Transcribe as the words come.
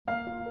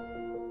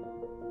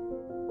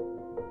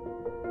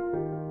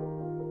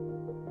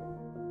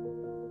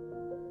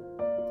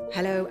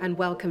Hello and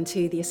welcome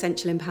to the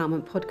Essential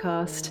Empowerment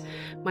Podcast.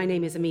 My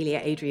name is Amelia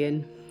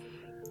Adrian.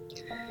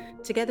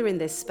 Together in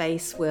this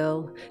space,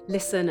 we'll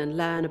listen and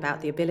learn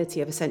about the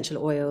ability of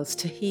essential oils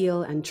to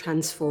heal and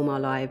transform our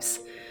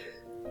lives.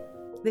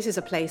 This is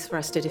a place for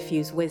us to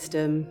diffuse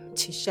wisdom,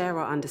 to share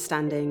our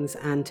understandings,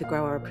 and to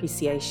grow our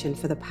appreciation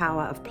for the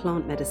power of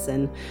plant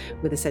medicine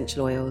with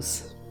essential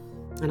oils.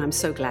 And I'm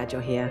so glad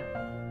you're here.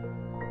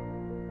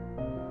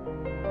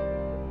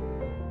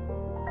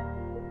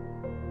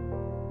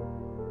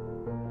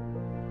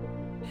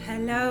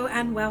 Hello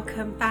and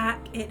welcome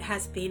back. It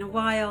has been a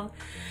while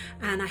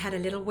and I had a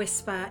little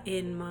whisper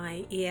in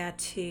my ear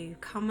to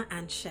come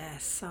and share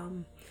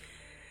some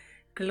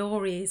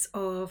glories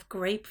of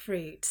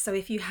grapefruit. So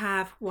if you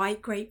have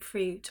white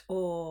grapefruit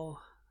or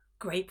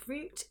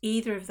grapefruit,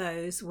 either of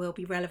those will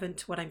be relevant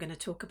to what I'm going to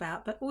talk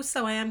about, but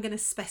also I am going to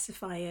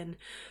specify and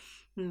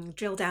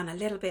drill down a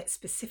little bit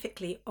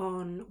specifically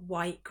on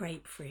white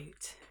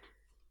grapefruit.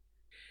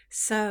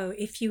 So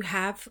if you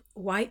have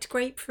white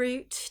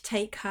grapefruit,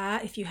 take her.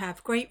 If you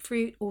have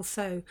grapefruit,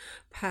 also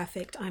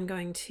perfect. I'm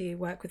going to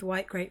work with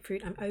white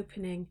grapefruit. I'm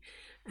opening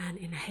and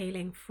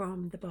inhaling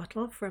from the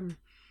bottle, from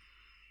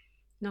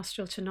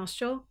nostril to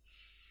nostril.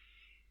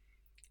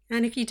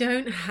 And if you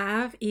don't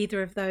have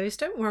either of those,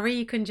 don't worry.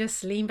 You can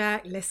just lean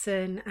back,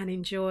 listen, and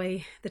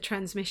enjoy the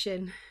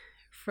transmission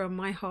from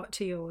my heart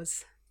to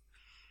yours.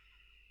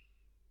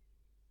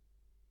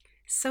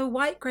 So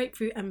white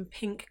grapefruit and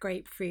pink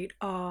grapefruit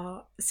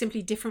are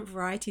simply different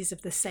varieties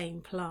of the same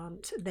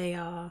plant. They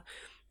are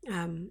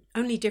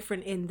only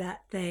different in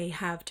that they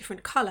have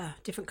different color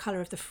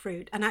of the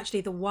fruit. And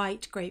actually the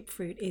white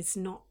grapefruit is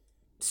not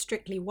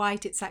strictly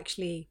white, it's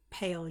actually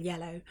pale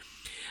yellow.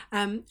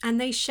 And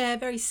they share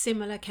very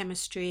similar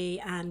chemistry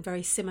and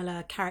very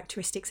similar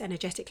characteristics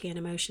energetically and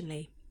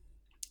emotionally.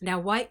 Now,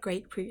 white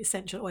grapefruit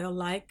essential oil,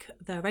 like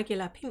the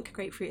regular pink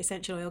grapefruit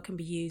essential oil, can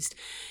be used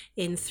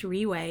in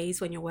 3 ways.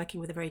 When you're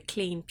working with a very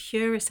clean,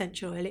 pure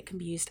essential oil, it can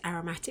be used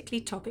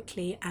aromatically,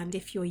 topically, and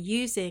if you're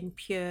using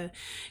pure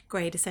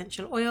grade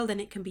essential oil, then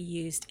it can be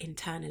used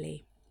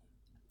internally.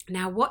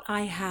 Now, what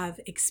I have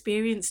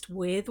experienced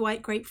with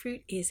white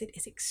grapefruit is it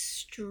is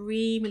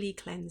extremely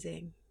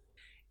cleansing.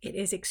 It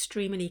is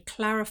extremely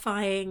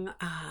clarifying.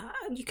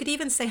 You could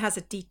even say has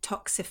a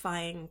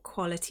detoxifying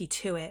quality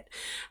to it.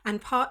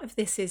 And part of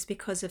this is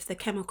because of the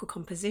chemical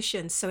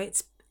composition. So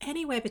it's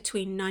anywhere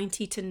between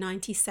 90 to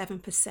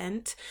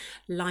 97%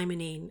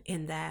 limonene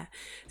in there.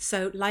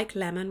 So like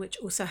lemon, which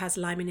also has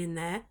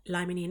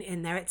limonene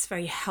in there, it's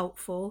very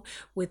helpful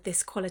with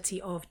this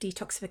quality of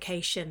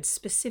detoxification,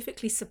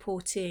 specifically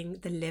supporting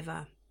the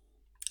liver.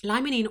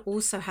 Limonene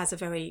also has a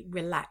very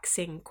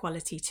relaxing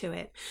quality to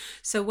it.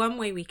 So one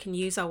way we can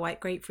use our white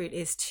grapefruit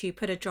is to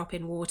put a drop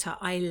in water.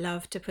 I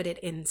love to put it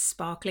in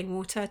sparkling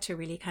water to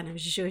really kind of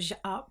zhuzh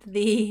up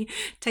the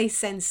taste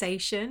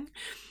sensation.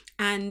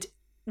 And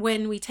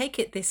when we take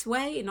it this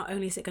way, not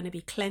only is it going to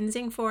be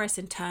cleansing for us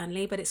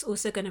internally, but it's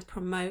also going to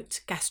promote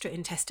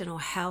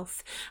gastrointestinal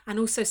health and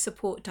also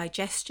support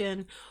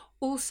digestion.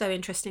 Also,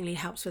 interestingly,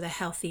 helps with a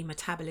healthy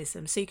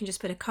metabolism. So you can just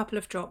put a couple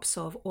of drops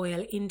of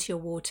oil into your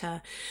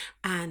water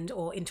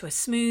or into a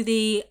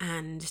smoothie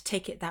and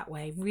take it that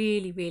way.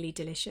 Really, really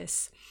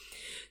delicious.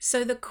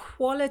 So the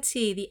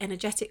quality, the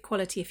energetic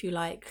quality, if you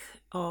like,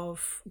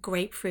 of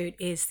grapefruit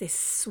is this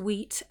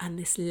sweet and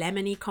this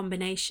lemony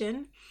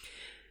combination.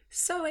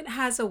 So it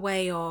has a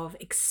way of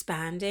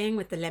expanding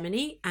with the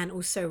lemony and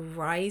also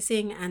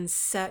rising and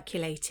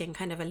circulating,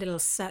 kind of a little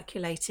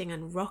circulating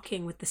and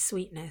rocking with the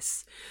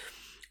sweetness.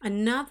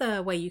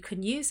 Another way you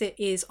can use it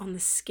is on the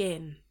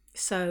skin.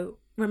 So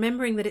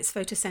remembering that it's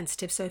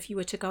photosensitive. So if you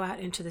were to go out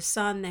into the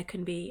sun, there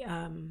can be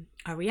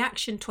a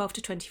reaction 12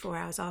 to 24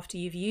 hours after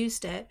you've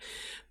used it.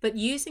 But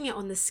using it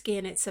on the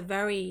skin, it's a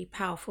very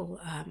powerful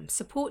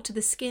support to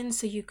the skin.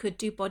 So you could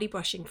do body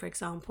brushing, for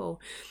example.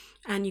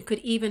 And you could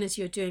even, as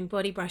you're doing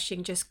body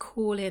brushing, just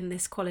call in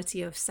this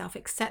quality of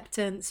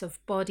self-acceptance,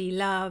 of body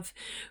love,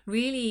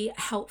 really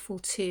helpful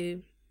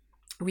to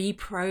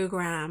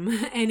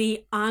reprogram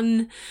any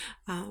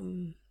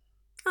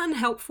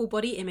unhelpful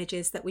body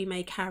images that we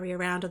may carry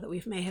around or that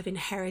we may have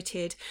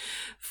inherited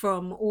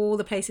from all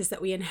the places that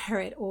we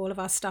inherit all of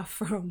our stuff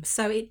from.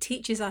 So it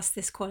teaches us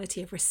this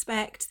quality of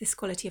respect, this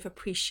quality of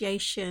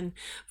appreciation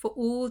for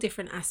all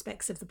different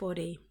aspects of the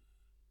body.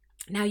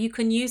 Now you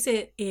can use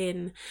it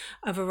in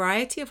a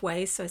variety of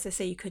ways. So as I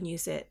say, you can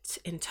use it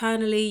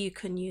internally, you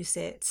can use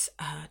it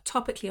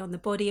topically on the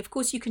body. Of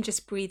course, you can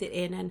just breathe it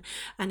in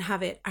and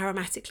have it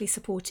aromatically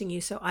supporting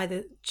you. So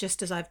either,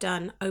 just as I've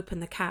done,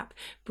 open the cap,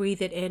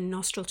 breathe it in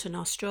nostril to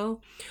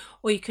nostril,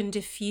 or you can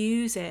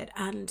diffuse it.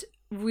 And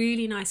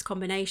really nice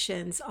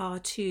combinations are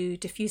to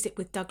diffuse it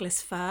with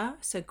Douglas fir,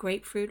 so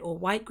grapefruit or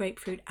white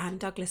grapefruit and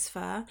Douglas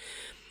fir.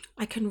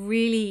 I can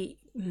really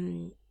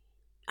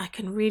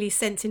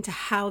sense into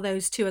how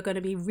those two are going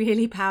to be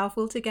really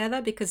powerful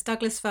together, because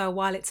Douglas fir,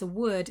 while it's a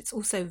wood, it's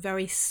also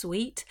very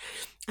sweet,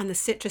 and the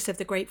citrus of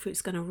the grapefruit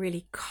is going to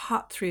really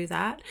cut through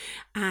that.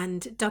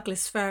 And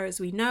Douglas fir, as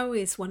we know,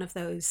 is one of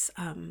those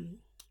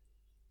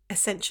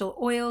essential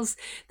oils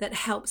that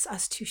helps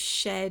us to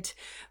shed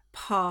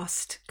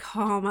past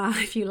karma,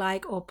 if you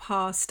like, or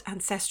past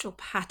ancestral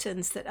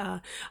patterns that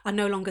are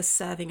no longer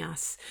serving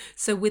us.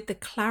 So with the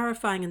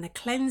clarifying and the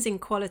cleansing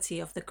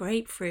quality of the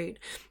grapefruit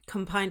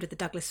combined with the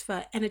Douglas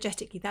fir,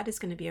 energetically that is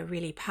going to be a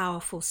really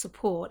powerful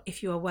support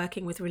if you are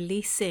working with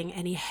releasing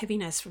any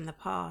heaviness from the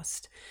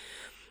past.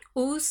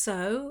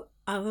 Also,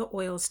 other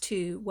oils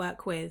to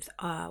work with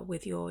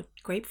your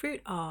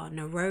grapefruit are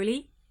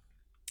neroli,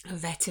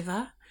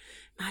 vetiver.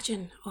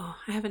 Imagine, I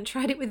haven't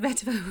tried it with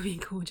vetiver. It would be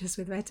gorgeous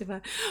with vetiver.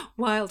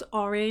 Wild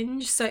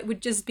orange. So it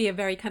would just be a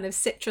very kind of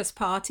citrus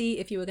party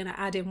if you were going to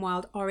add in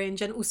wild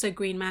orange, and also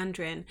green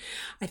mandarin.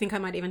 I think I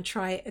might even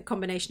try a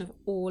combination of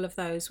all of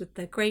those with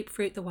the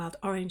grapefruit, the wild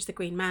orange, the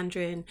green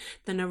mandarin,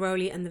 the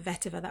neroli, and the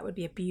vetiver. That would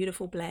be a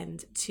beautiful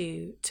blend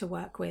to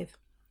work with.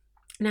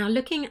 Now,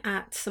 looking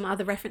at some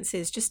other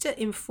references just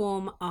to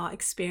inform our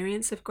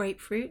experience of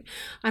grapefruit,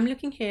 I'm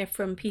looking here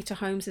from Peter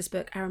Holmes's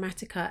book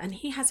Aromatica, and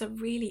he has a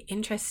really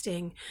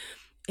interesting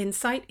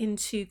insight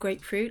into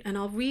grapefruit, and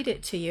I'll read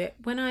it to you.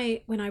 When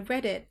I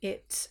read it,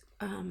 it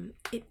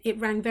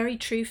rang very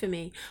true for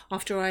me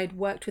after I'd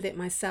worked with it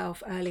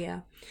myself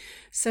earlier.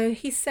 So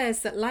he says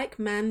that like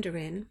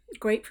mandarin,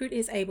 grapefruit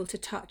is able to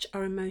touch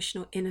our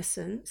emotional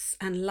innocence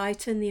and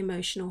lighten the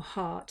emotional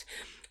heart.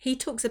 He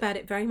talks about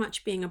it very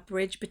much being a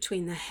bridge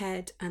between the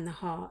head and the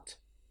heart.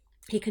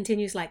 He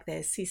continues like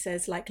this. He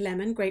says, like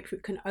lemon,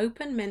 grapefruit can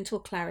open mental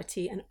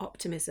clarity and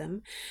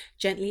optimism,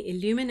 gently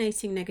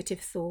illuminating negative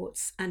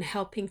thoughts and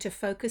helping to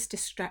focus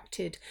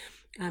distracted,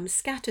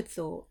 scattered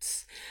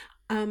thoughts.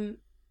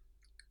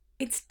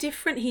 It's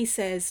different, he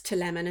says, to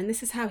lemon, and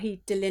this is how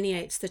he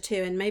delineates the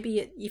two. And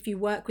maybe if you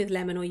work with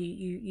lemon, or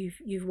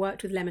you've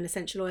worked with lemon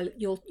essential oil,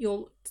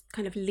 you'll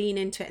kind of lean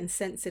into it and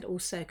sense it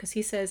also, because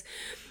he says,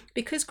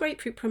 because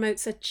grapefruit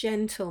promotes a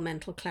gentle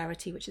mental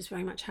clarity, which is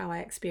very much how I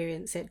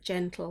experience it,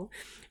 gentle,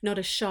 not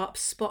a sharp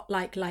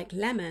spotlight like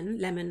lemon,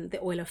 the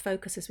oil of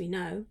focus, as we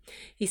know.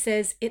 He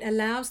says it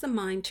allows the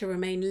mind to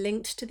remain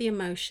linked to the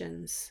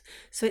emotions.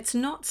 So it's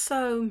not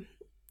so,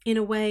 in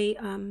a way,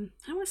 I don't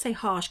want to say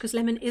harsh, because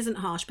lemon isn't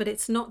harsh, but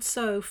it's not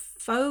so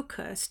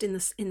focused in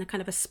the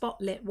kind of a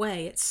spotlit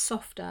way. It's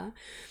softer.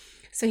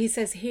 So he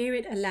says here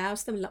it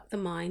allows the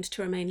mind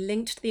to remain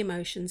linked to the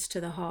emotions,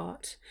 to the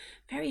heart.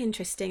 Very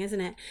interesting,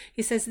 isn't it?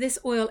 He says this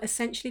oil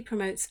essentially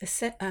promotes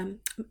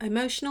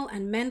emotional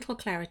and mental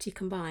clarity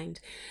combined,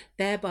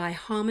 thereby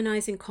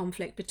harmonizing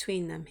conflict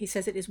between them. He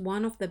says it is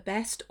one of the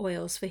best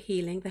oils for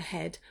healing the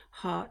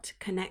head-heart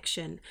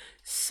connection.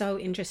 So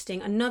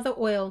interesting. Another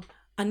oil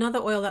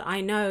that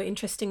I know,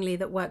 interestingly,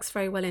 that works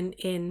very well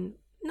in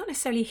not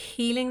necessarily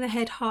healing the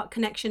head-heart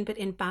connection, but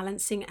in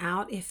balancing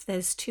out if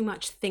there's too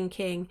much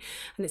thinking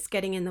and it's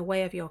getting in the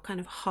way of your kind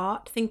of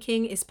heart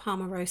thinking, is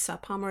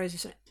Palmarosa.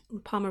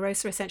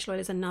 Palmarosa essential oil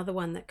is another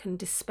one that can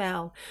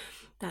dispel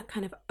that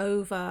kind of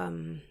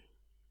over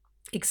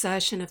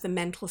exertion of the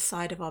mental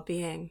side of our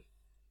being.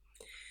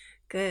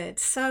 Good.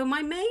 So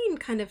my main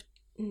kind of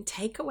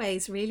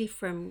takeaways really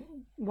from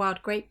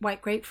white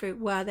grapefruit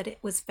were that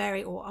it's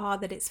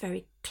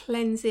very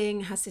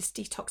cleansing, has this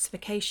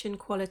detoxification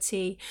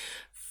quality,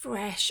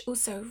 fresh,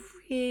 also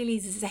really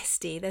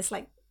zesty. There's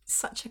like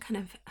such a kind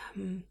of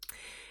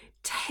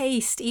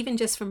taste, even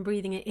just from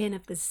breathing it in,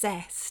 of the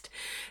zest.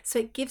 So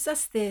it gives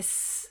us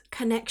this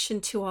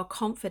connection to our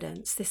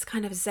confidence, this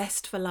kind of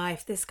zest for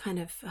life, this kind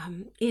of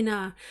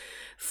inner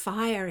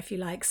fire, if you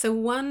like. So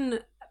one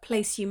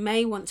place you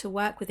may want to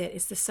work with it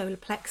is the solar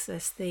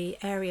plexus, the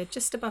area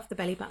just above the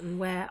belly button,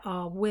 where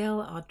our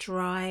will, our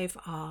drive,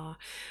 our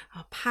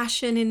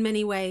passion in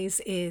many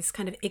ways is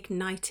kind of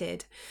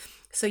ignited.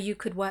 So you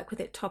could work with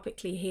it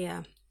topically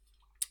here.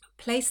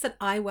 Place that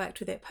I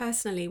worked with it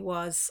personally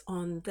was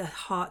on the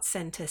heart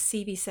center,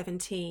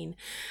 CV17,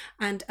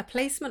 and a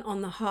placement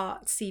on the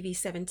heart,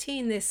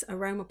 CV17, this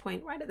aroma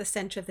point right at the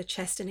center of the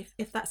chest. And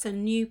if that's a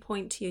new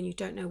point to you and you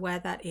don't know where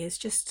that is,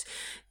 just,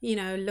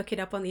 look it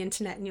up on the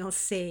internet and you'll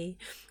see.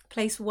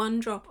 Place one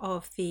drop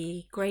of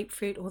the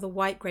grapefruit, or the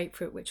white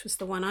grapefruit, which was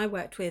the one I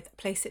worked with,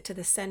 place it to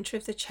the center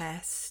of the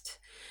chest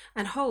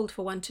and hold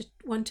for 1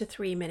 to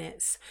 3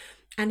 minutes.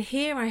 And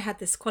here I had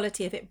this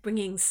quality of it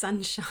bringing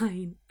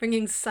sunshine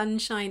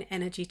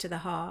energy to the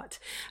heart,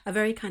 a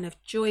very kind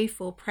of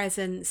joyful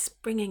presence,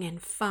 bringing in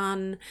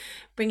fun,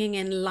 bringing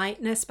in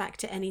lightness back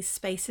to any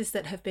spaces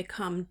that have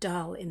become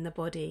dull in the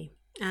body.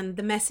 And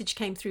the message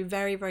came through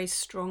very, very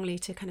strongly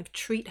to kind of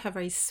treat her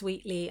very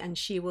sweetly, and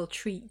she will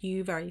treat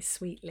you very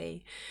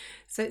sweetly.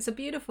 So it's a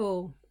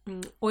beautiful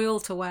oil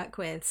to work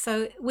with.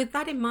 So with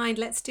that in mind,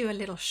 let's do a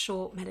little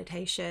short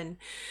meditation.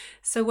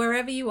 So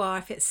wherever you are,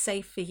 if it's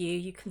safe for you,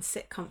 you can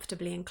sit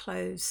comfortably and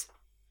close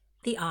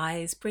the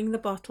eyes. Bring the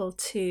bottle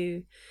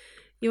to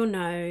your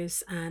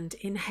nose and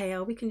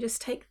inhale. We can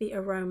just take the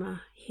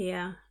aroma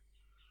here,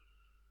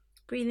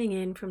 breathing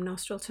in from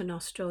nostril to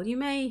nostril. You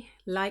may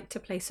like to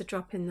place a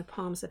drop in the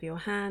palms of your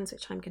hands,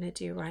 which I'm going to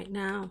do right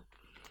now.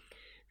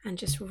 And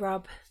just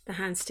rub the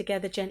hands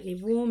together, gently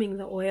warming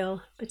the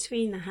oil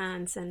between the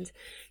hands and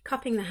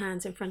cupping the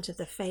hands in front of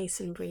the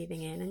face and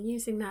breathing in, and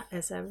using that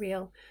as a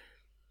real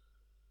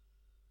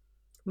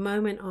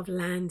moment of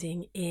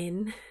landing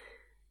in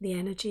the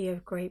energy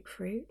of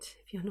grapefruit,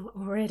 if you're not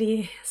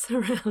already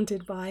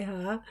surrounded by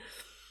her.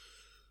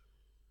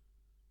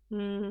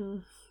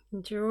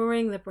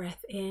 Drawing the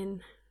breath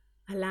in,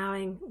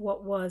 allowing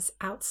what was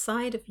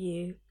outside of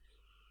you,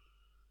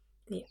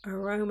 the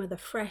aroma, the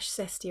fresh,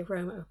 zesty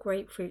aroma of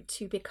grapefruit,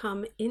 to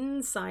become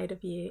inside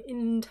of you,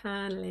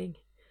 internally.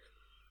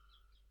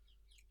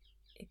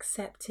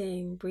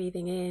 Accepting,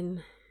 breathing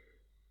in,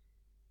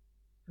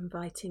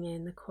 inviting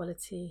in the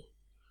quality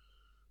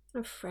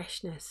of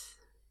freshness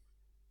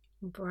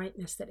and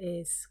brightness that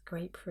is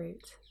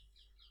grapefruit.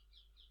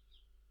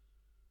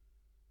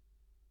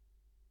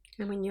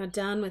 And when you're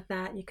done with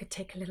that, you could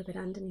take a little bit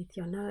underneath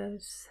your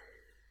nose.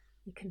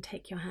 You can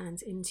take your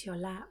hands into your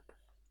lap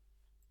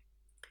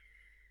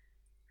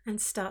and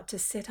start to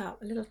sit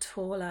up a little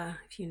taller.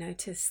 If you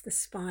notice, the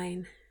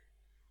spine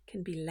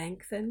can be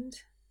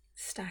lengthened,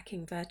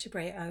 stacking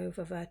vertebrae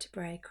over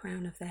vertebrae.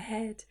 Crown of the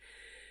head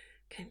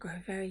can grow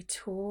very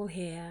tall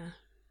here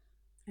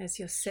as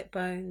your sit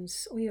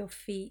bones or your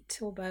feet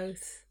or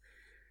both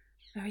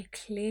very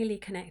clearly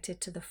connected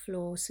to the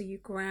floor, so you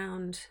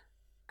ground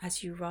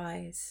as you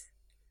rise.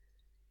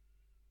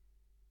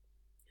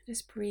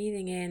 Just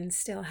breathing in,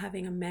 still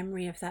having a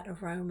memory of that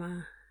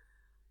aroma,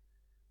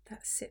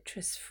 that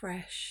citrus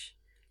fresh,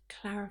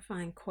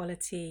 clarifying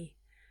quality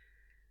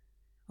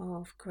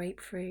of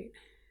grapefruit.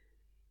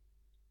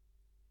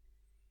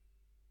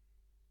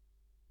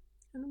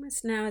 And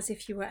almost now as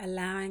if you were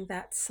allowing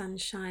that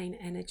sunshine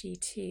energy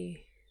to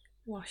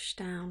wash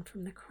down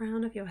from the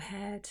crown of your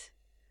head,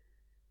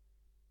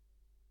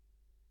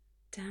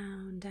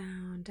 down,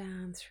 down,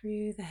 down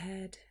through the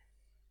head,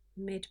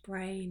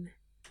 midbrain,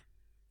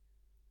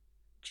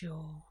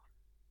 jaw.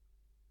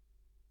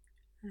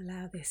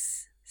 Allow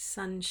this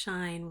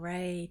sunshine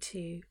ray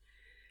to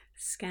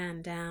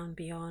scan down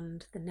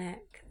beyond the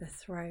neck, the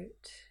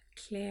throat,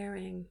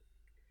 clearing,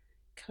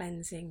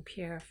 cleansing,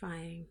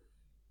 purifying.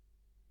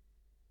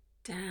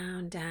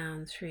 Down,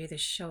 down through the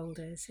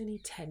shoulders, any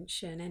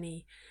tension,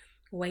 any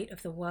weight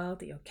of the world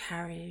that you're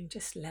carrying,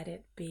 just let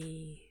it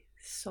be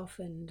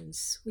softened and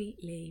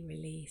sweetly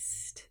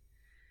released.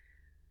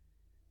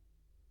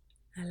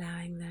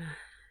 Allowing the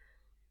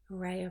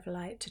ray of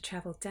light to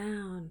travel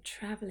down,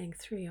 traveling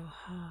through your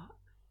heart,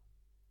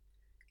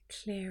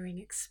 clearing,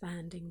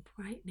 expanding,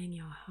 brightening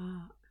your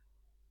heart,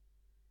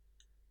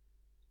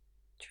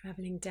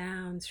 traveling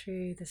down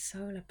through the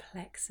solar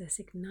plexus,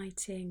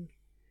 igniting,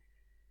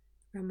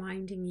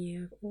 reminding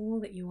you of all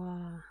that you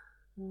are,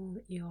 all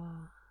that you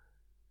are.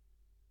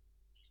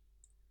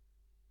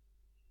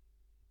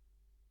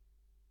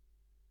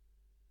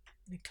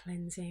 The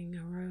cleansing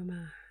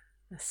aroma,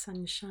 the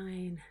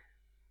sunshine,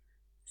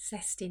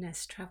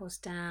 zestiness travels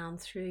down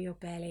through your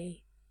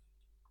belly,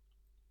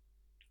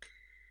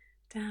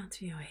 down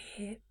through your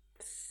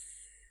hips,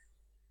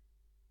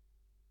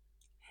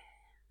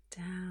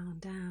 down,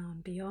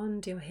 down,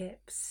 beyond your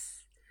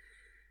hips,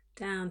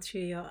 down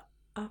through your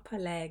upper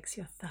legs,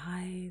 your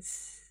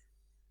thighs,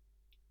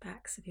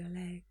 backs of your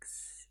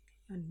legs,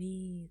 your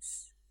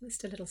knees.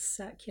 Just a little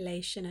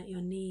circulation at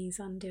your knees,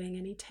 undoing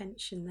any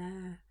tension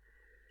there.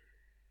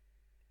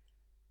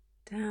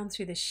 Down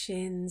through the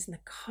shins and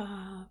the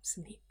calves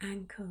and the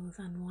ankles,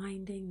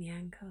 unwinding the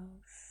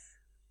ankles,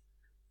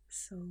 the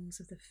soles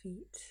of the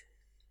feet.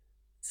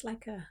 It's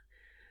like a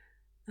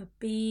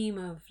beam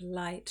of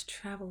light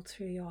travel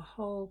through your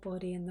whole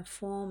body in the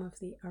form of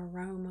the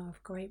aroma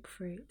of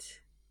grapefruit,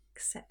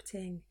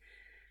 accepting,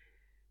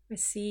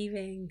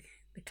 receiving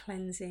the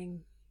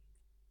cleansing,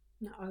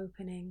 the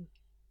opening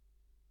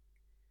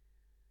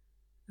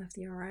of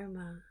the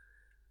aroma.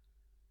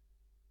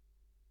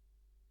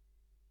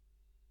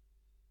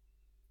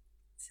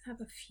 Let's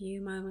have a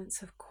few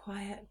moments of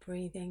quiet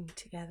breathing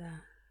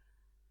together,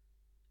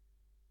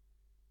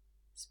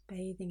 just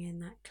bathing in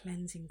that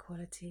cleansing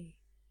quality.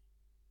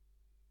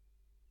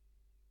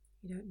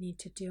 You don't need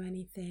to do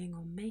anything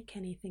or make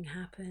anything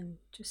happen.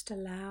 Just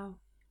allow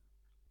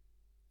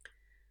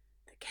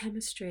the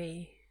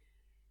chemistry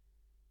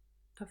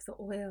of the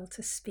oil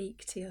to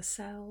speak to your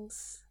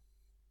cells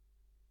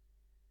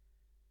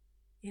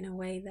in a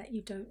way that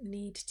you don't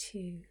need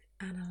to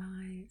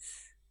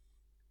analyze,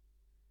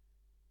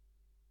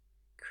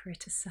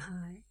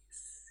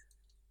 criticize.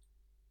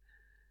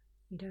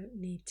 You don't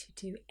need to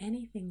do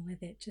anything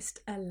with it. Just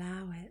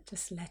allow it.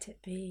 Just let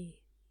it be.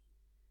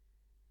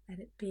 Let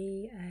it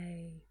be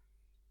a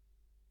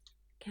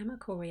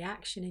chemical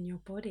reaction in your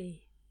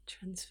body,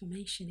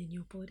 transformation in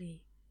your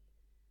body.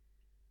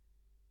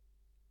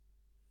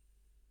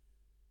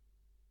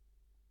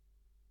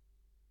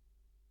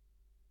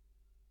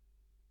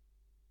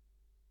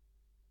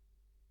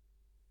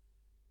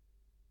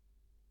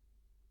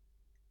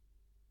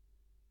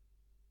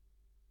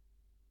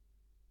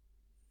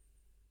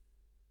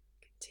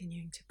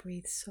 Continuing to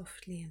breathe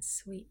softly and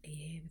sweetly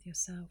here with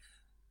yourself.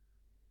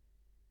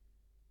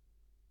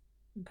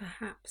 And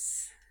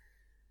perhaps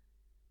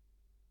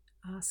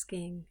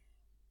asking,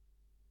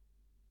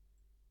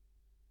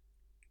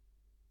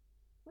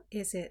 what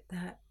is it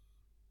that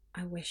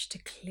I wish to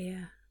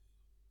clear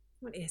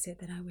What is it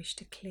that I wish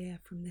to clear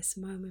from this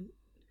moment,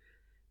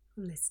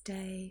 from this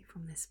day,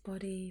 from this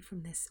body,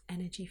 from this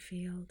energy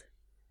field?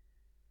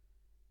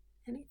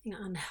 Anything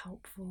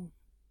unhelpful,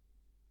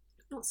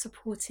 not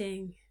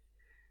supporting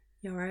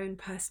your own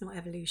personal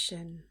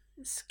evolution,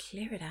 just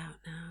clear it out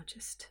now.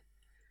 Just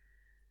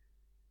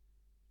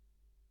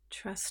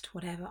trust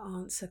whatever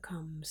answer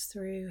comes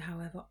through,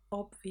 however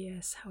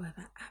obvious,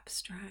 however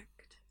abstract.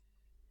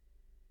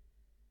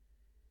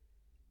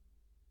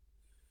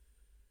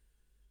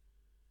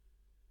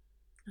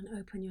 And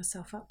open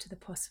yourself up to the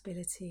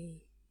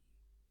possibility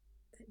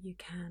that you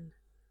can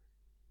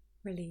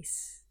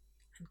release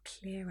and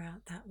clear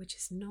out that which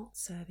is not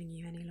serving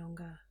you any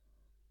longer.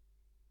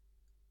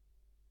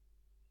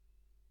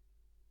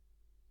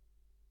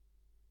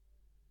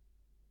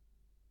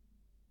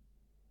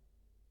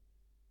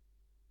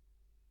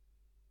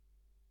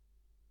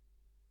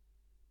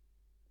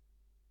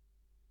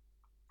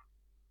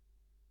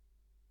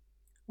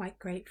 White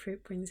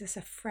grapefruit brings us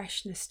a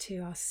freshness to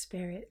our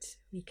spirit.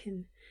 We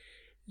can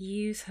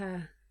use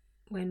her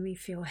when we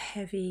feel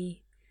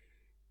heavy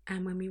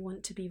and when we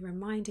want to be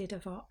reminded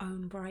of our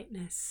own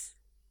brightness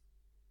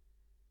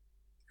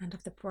and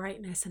of the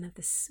brightness and of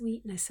the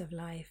sweetness of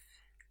life,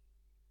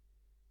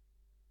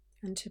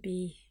 and to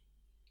be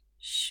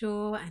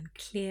sure and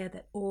clear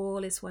that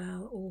all is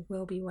well, all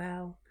will be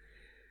well,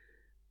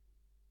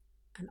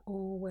 and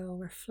all will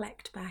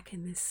reflect back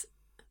in this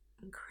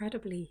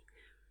incredibly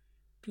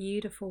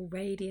beautiful,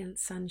 radiant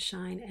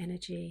sunshine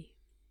energy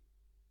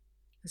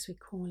as we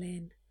call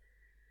in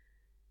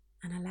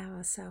and allow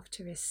ourselves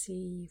to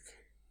receive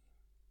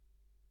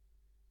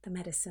the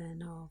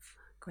medicine of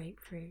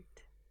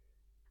grapefruit.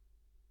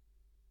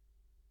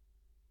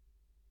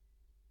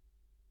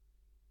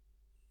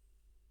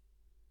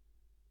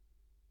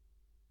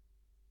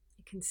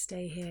 You can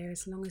stay here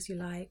as long as you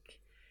like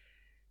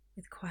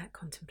with quiet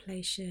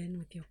contemplation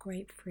with your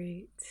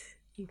grapefruit.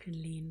 You can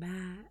lean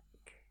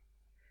back,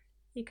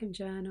 you can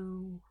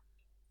journal,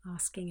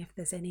 asking if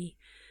there's any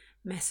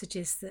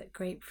messages that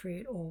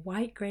grapefruit or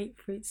white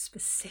grapefruit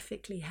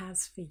specifically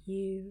has for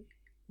you.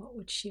 What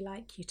would she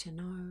like you to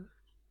know?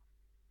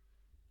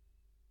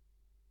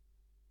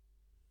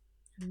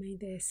 And may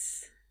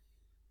this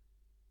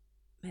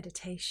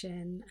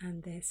meditation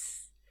and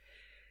this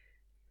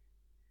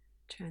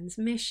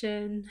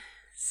transmission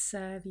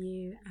serve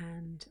you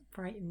and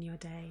brighten your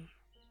day.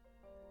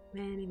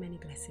 Many, many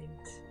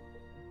blessings.